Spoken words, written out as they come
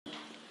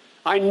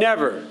I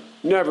never,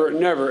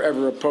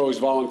 ever opposed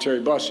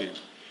voluntary busing.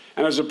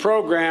 And it was a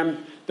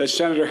program that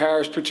Senator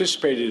Harris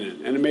participated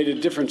in, and it made a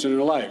difference in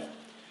her life.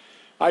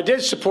 I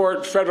did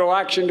support federal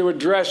action to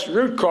address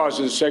root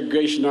causes of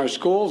segregation in our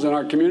schools and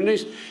our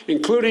communities,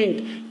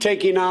 including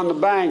taking on the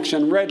banks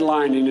and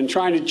redlining and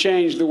trying to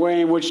change the way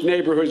in which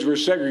neighborhoods were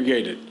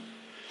segregated.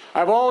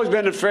 I've always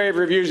been in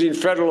favor of using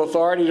federal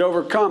authority to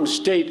overcome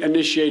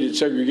state-initiated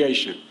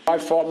segregation. I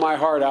fought my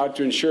heart out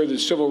to ensure that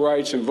civil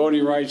rights and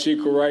voting rights,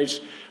 equal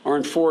rights, are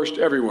enforced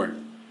everywhere.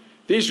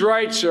 These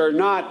rights are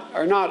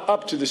not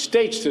up to the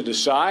states to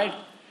decide.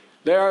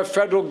 They are a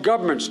federal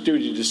government's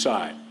duty to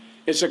decide.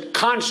 It's a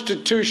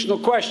constitutional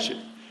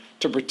question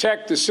to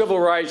protect the civil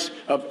rights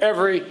of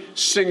every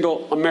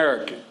single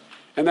American.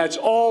 And that's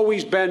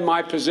always been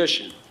my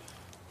position.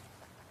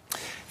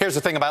 Here's the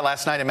thing about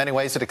last night. In many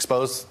ways, it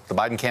exposed the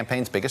Biden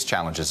campaign's biggest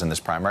challenges in this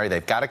primary.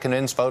 They've got to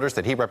convince voters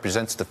that he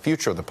represents the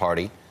future of the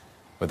party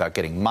without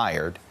getting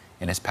mired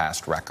in his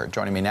past record.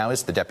 Joining me now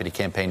is the Deputy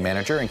Campaign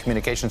Manager and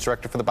Communications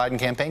Director for the Biden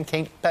campaign,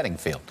 Kate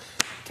Bedingfield.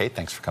 Kate,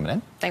 thanks for coming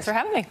in. Thanks for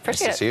having me.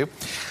 Appreciate it. Nice to see you.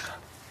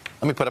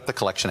 Let me put up the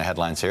collection of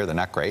headlines here. They're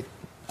not great.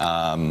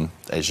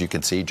 As you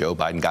can see, Joe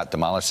Biden got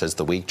demolished, says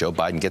the week. Joe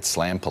Biden gets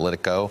slammed,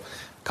 Politico.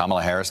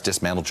 Kamala Harris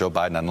dismantled Joe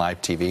Biden on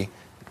live TV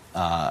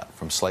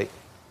from Slate.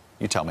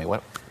 You tell me,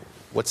 what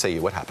say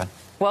you? What happened?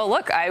 Well,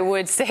 look, I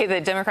would say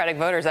that Democratic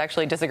voters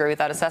actually disagree with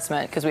that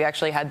assessment because we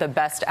actually had the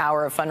best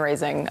hour of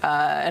fundraising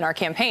in our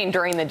campaign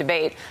during the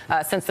debate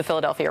since the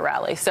Philadelphia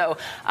rally. So,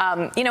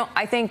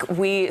 I think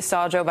we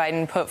saw Joe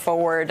Biden put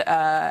forward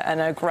an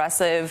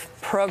aggressive,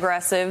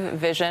 progressive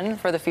vision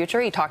for the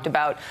future. He talked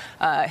about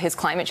his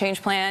climate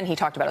change plan. He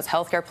talked about his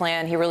health care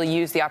plan. He really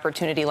used the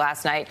opportunity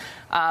last night,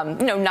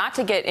 not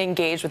to get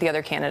engaged with the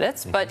other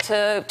candidates, but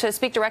to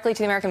speak directly to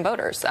the American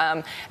voters.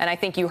 And I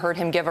think you heard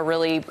him give a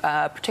really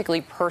particularly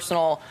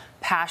personal,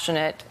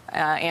 passionate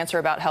answer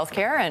about health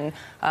care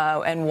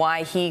and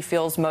why he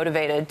feels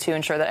motivated to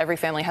ensure that every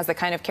family has the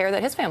kind of care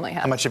that his family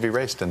has. How much have you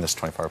raised in this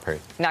 24-hour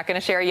period? Not going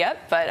to share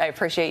yet, but I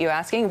appreciate you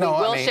asking. We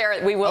will share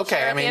it. We will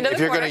share at the end of the if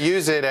you're going to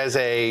use it as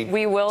a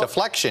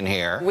deflection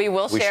here, we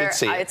share. Should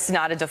see it. It's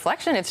not a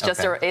deflection. It's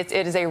just it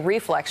is a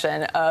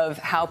reflection of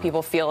how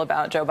people feel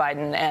about Joe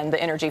Biden and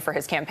the energy for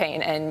his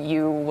campaign, and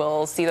you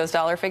will see those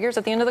dollar figures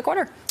at the end of the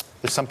quarter.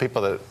 There's some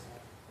people that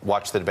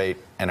watch the debate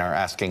and are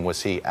asking,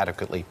 was he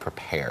adequately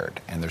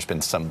prepared? And there's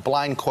been some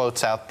blind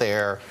quotes out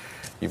there.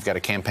 You've got a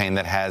campaign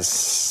that has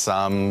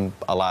some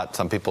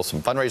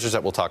fundraisers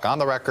that will talk on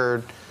the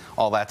record,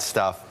 all that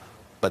stuff.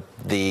 But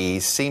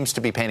seems to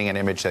be painting an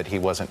image that he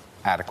wasn't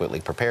adequately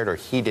prepared or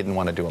he didn't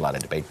want to do a lot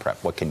of debate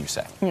prep. What can you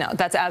say? No,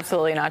 that's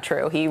absolutely not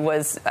true. He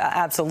was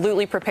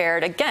absolutely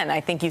prepared. Again,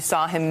 I think you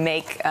saw him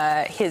make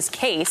his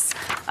case.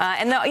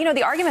 And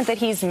the argument that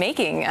he's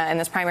making in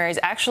this primary is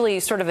actually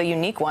sort of a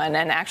unique one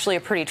and actually a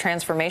pretty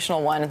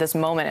transformational one at this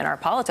moment in our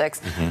politics.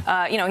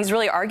 He's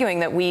really arguing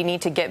that we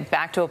need to get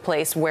back to a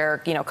place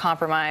where,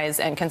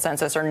 compromise and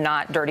consensus are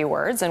not dirty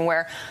words and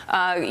where,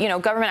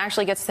 government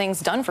actually gets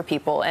things done for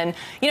people. And,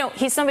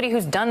 he's somebody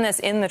who's done this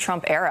in the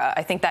Trump era.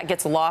 I think that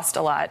gets lost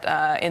a lot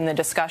in the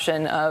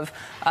discussion of,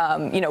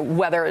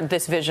 whether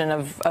this vision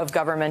of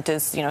government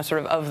is,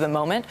 sort of the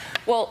moment.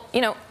 Well,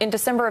 in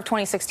December of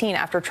 2016,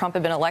 after Trump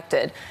had been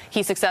elected,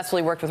 he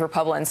successfully worked with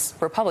Republicans,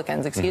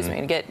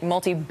 to get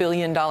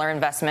multi-billion-dollar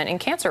investment in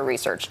cancer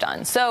research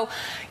done. So,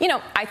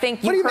 I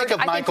think what do you make of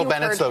Michael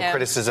Bennett's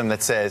criticism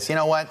that says, you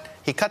know what?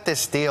 He cut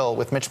this deal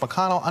with Mitch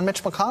McConnell on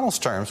Mitch McConnell's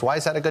terms. Why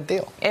is that a good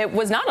deal? It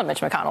was not on Mitch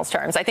McConnell's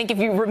terms. I think if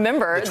you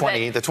remember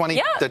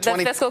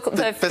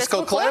the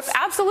fiscal cliff,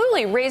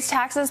 absolutely raised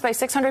taxes by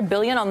 $600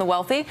 billion on the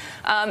wealthy.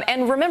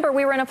 And remember,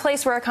 we were in a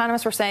place where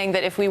economists were saying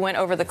that if we went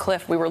over the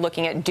cliff, we were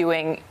looking at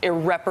doing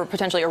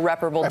potentially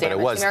irreparable damage to the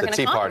American economy. But it was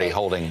the Tea Party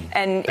holding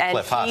the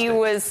cliff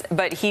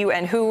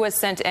hostage. Who was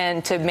sent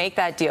in to make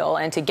that deal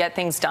and to get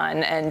things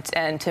done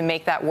and to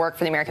make that work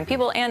for the American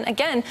people and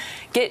again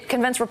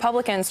convince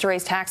Republicans to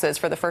raise taxes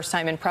for the first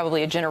time in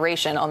probably a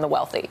generation on the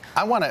wealthy.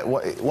 One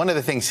of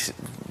the things,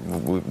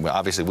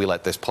 obviously we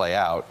let this play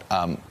out.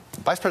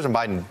 Vice President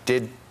Biden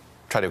did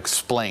try to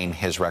explain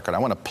his record. I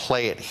want to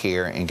play it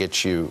here and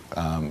get you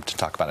to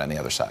talk about it on the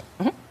other side.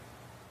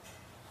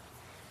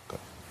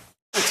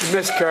 It's a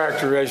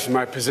mischaracterization of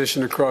my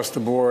position across the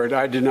board.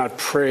 I did not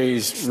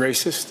praise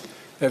racist.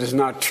 That is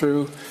not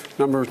true,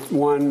 number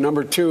one.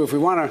 Number two, if we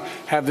want to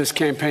have this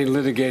campaign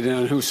litigated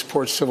on who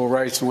supports civil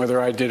rights and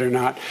whether I did or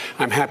not,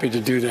 I'm happy to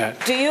do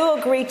that. Do you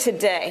agree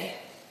today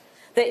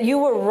that you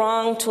were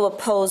wrong to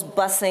oppose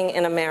busing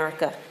in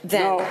America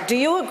then? No, do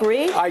you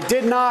agree? I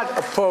did not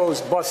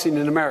oppose busing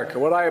in America.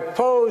 What I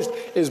opposed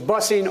is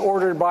busing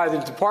ordered by the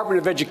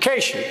Department of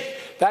Education.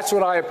 That's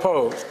what I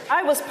opposed.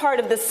 I was part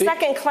of the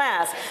second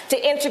class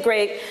to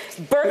integrate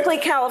Berkeley,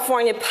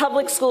 California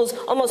public schools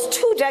almost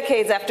 2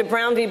 decades after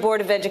Brown v.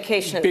 Board of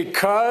Education.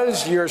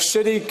 Because your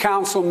city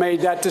council made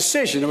that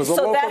decision. It was a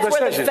local decision. So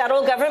that's where the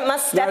federal government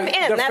must step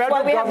in. That's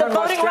why we have the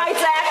Voting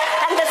Rights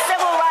Act and the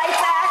Civil Rights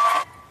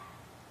Act.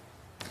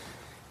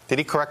 Did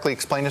he correctly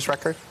explain his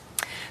record?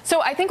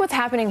 So I think what's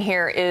happening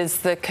here is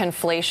the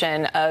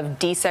conflation of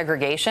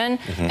desegregation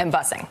and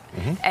busing.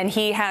 And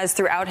he has,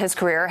 throughout his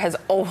career, has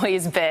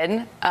always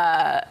been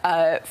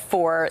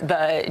for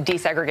the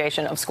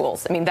desegregation of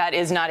schools. I mean, that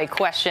is not a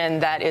question.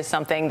 That is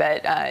something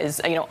that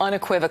is,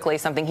 unequivocally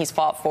something he's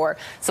fought for.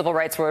 Civil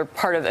rights were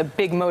part of a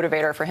big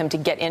motivator for him to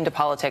get into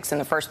politics in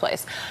the first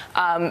place.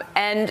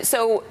 And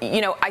so,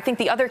 I think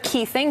the other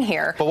key thing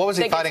here. But what was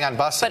he fighting on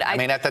busing? I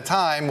mean, at the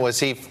time, was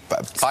he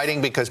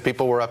fighting because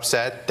people were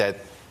upset that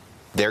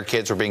their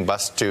kids were being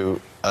bused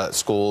to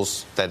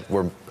schools that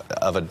were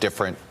of a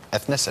different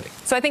ethnicity?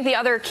 So I think the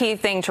other key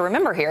thing to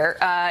remember here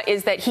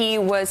is that he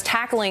was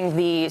tackling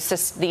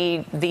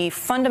the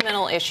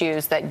fundamental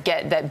issues that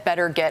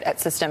better get at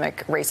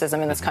systemic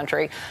racism in this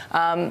country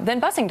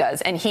than busing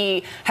does. And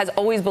he has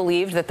always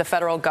believed that the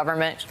federal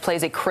government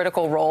plays a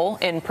critical role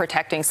in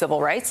protecting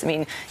civil rights. I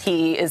mean,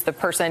 he is the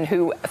person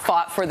who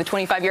fought for the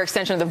 25-year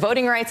extension of the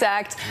Voting Rights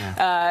Act.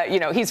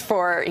 He's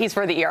for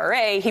the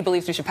ERA. He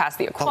believes we should pass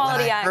the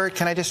Equality Act.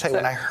 Can I just say,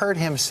 when I heard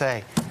him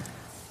say,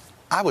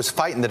 I was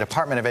fighting the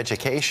Department of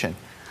Education,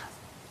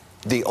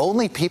 the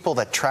only people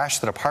that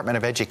trashed the Department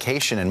of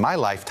Education in my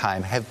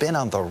lifetime have been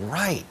on the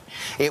right.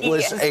 It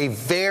was a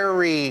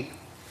very,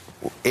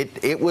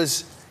 it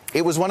was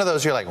one of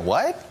those, you're like,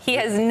 what? He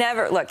has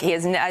never,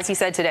 as he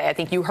said today, I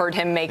think you heard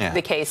him make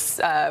the case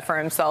for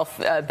himself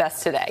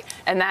best today.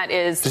 And that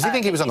is. Does he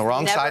think he was on the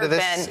wrong side of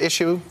this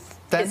issue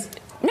then?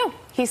 No.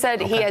 He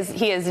said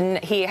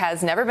he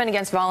has never been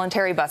against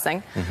voluntary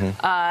busing,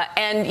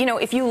 and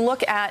if you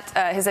look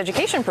at his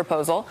education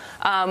proposal,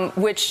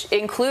 which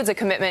includes a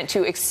commitment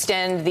to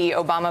extend the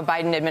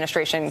Obama-Biden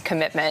administration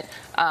commitment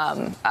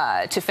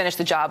to finish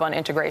the job on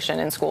integration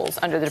in schools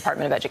under the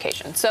Department of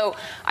Education. So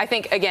I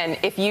think again,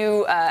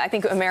 I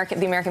think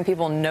the American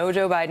people know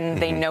Joe Biden,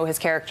 they know his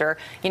character.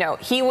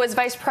 He was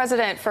vice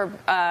president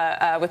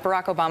with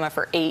Barack Obama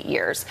for 8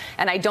 years,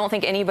 and I don't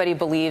think anybody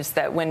believes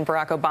that when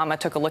Barack Obama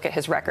took a look at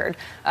his record,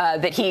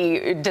 that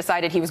he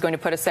decided he was going to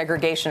put a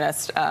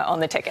segregationist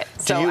on the ticket.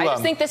 So I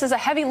just think this is a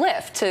heavy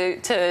lift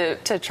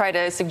to try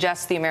to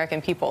suggest to the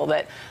American people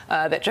that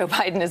Joe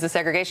Biden is a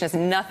segregationist.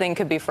 Nothing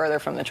could be further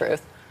from the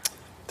truth.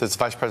 Does the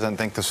vice president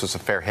think this was a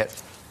fair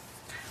hit?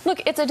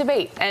 Look, it's a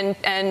debate,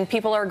 and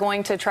people are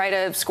going to try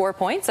to score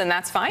points, and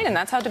that's fine, and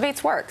that's how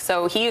debates work.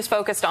 So he is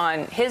focused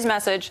on his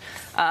message,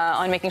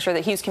 on making sure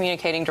that he's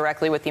communicating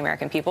directly with the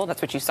American people. That's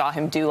what you saw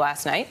him do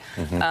last night.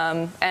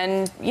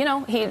 This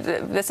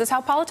is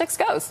how politics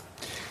goes.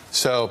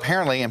 So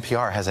apparently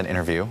NPR has an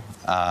interview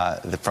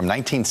from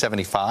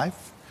 1975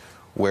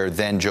 where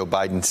then Joe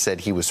Biden said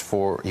he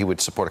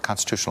would support a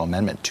constitutional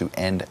amendment to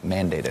end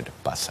mandated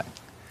busing.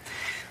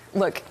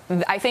 Look,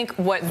 I think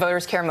what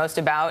voters care most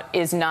about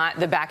is not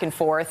the back and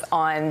forth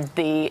on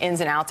the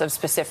ins and outs of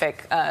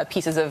specific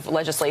pieces of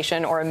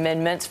legislation or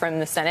amendments from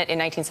the Senate in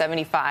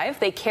 1975.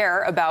 They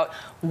care about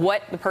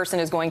what the person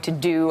is going to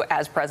do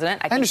as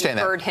president. I think you've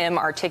heard him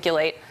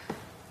articulate.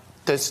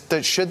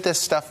 Should this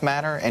stuff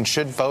matter? And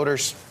should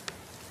voters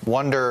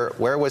wonder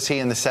where was he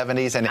in the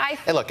 70s? And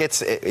hey, look,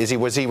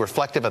 was he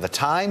reflective of the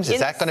times?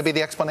 Is that going to be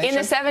the explanation?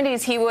 In the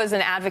 70s, he was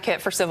an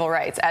advocate for civil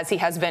rights, as he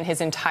has been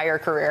his entire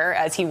career,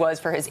 as he was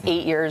for his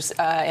 8 years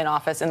in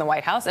office in the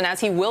White House, and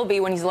as he will be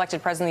when he's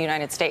elected president of the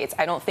United States.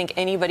 I don't think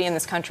anybody in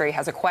this country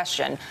has a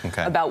question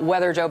about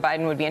whether Joe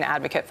Biden would be an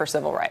advocate for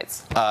civil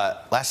rights.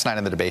 Last night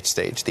on the debate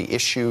stage, the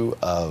issue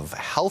of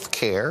health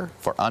care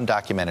for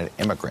undocumented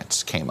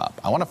immigrants came up.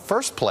 I want to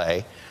first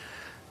play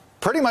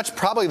pretty much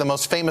probably the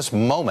most famous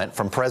moment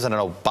from President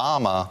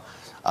Obama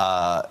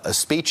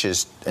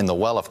speeches in the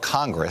well of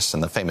Congress,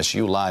 and the famous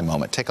 "You Lie"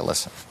 moment. Take a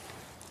listen.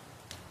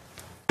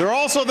 There are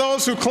also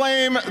those who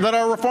claim that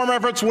our reform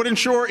efforts would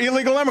ensure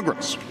illegal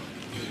immigrants.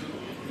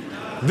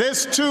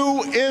 This,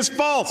 too, is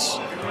false.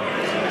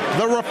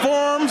 The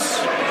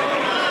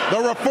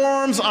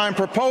reforms I'm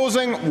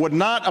proposing would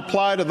not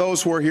apply to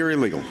those who are here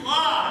illegally. It's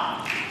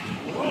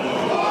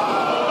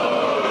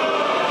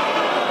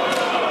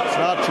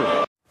not true.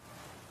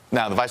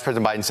 Now, the Vice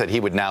President Biden said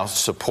he would now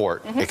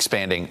support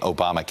expanding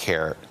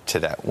Obamacare to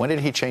that. When did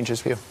he change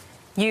his view?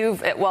 You've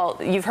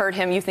heard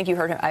him. I think you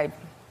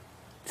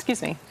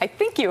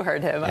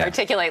heard him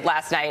articulate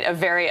last night a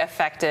very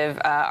effective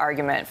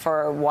argument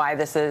for why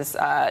this is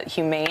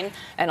humane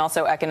and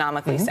also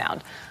economically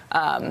sound.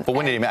 But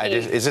when did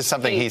is this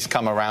something he's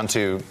come around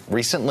to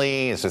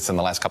recently? Is this in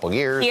the last couple of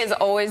years? He has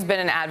always been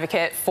an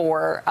advocate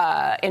for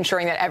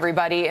ensuring that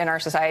everybody in our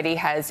society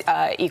has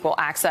equal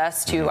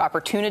access to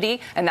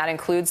opportunity, and that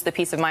includes the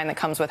peace of mind that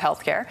comes with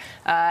health care.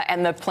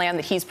 And the plan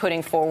that he's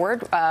putting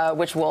forward,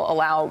 which will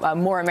allow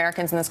more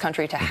Americans in this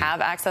country to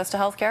have access to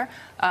health care,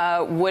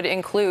 would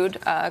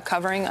include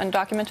covering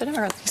undocumented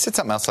immigrants. He said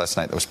something else last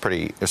night that was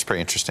pretty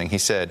interesting. He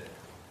said,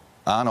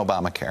 on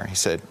Obamacare, he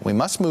said, "We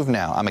must move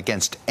now. I'm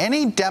against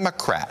any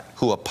Democrat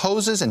who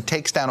opposes and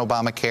takes down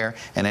Obamacare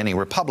and any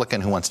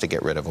Republican who wants to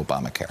get rid of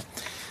Obamacare."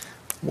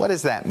 What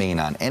does that mean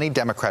on any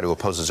Democrat who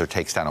opposes or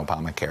takes down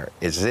Obamacare?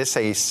 Is this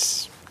a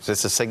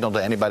signal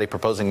to anybody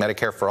proposing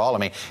Medicare for all? I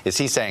mean, is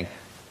he saying,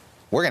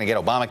 we're going to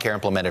get Obamacare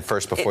implemented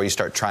first before you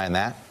start trying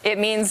that? It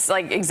means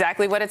like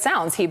exactly what it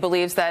sounds. He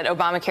believes that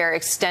Obamacare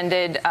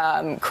extended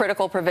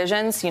critical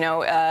provisions,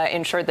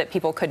 ensured that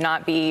people could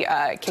not be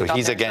kicked off. So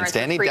he's against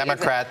any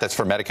Democrat that's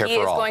for Medicare for all. He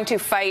is going to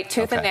fight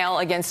tooth and nail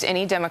against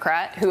any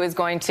Democrat who is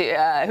going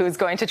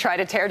to try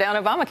to tear down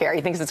Obamacare.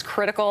 He thinks it's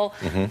critical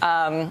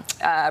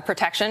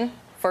protection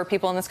for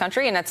people in this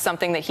country, and that's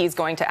something that he's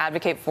going to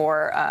advocate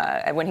for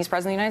when he's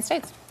president of the United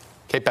States.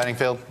 Kate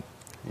Bedingfield,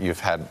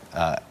 you've had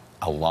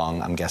a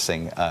long, I'm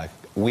guessing,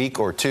 week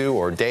or two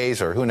or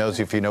days, or who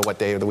knows if you know what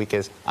day of the week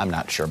is. I'm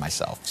not sure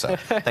myself. So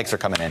thanks for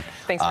coming in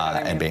Thanks for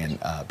having me.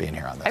 and being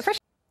here on this. I appreciate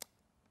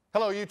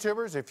Hello,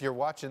 YouTubers. If you're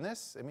watching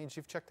this, it means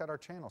you've checked out our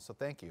channel, so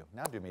thank you.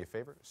 Now do me a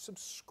favor,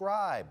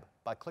 subscribe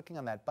by clicking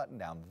on that button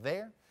down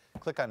there.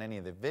 Click on any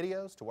of the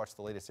videos to watch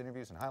the latest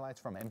interviews and highlights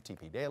from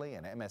MTP Daily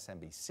and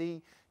MSNBC.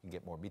 You can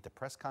get more Meet the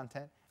Press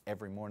content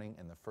every morning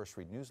in the First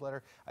Read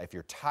newsletter. If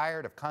you're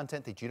tired of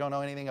content that you don't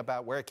know anything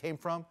about where it came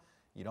from,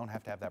 you don't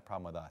have to have that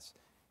problem with us.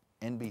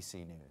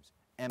 NBC News,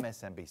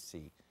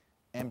 MSNBC,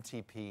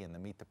 MTP, and the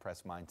Meet the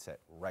Press mindset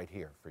right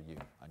here for you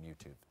on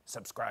YouTube.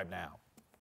 Subscribe now.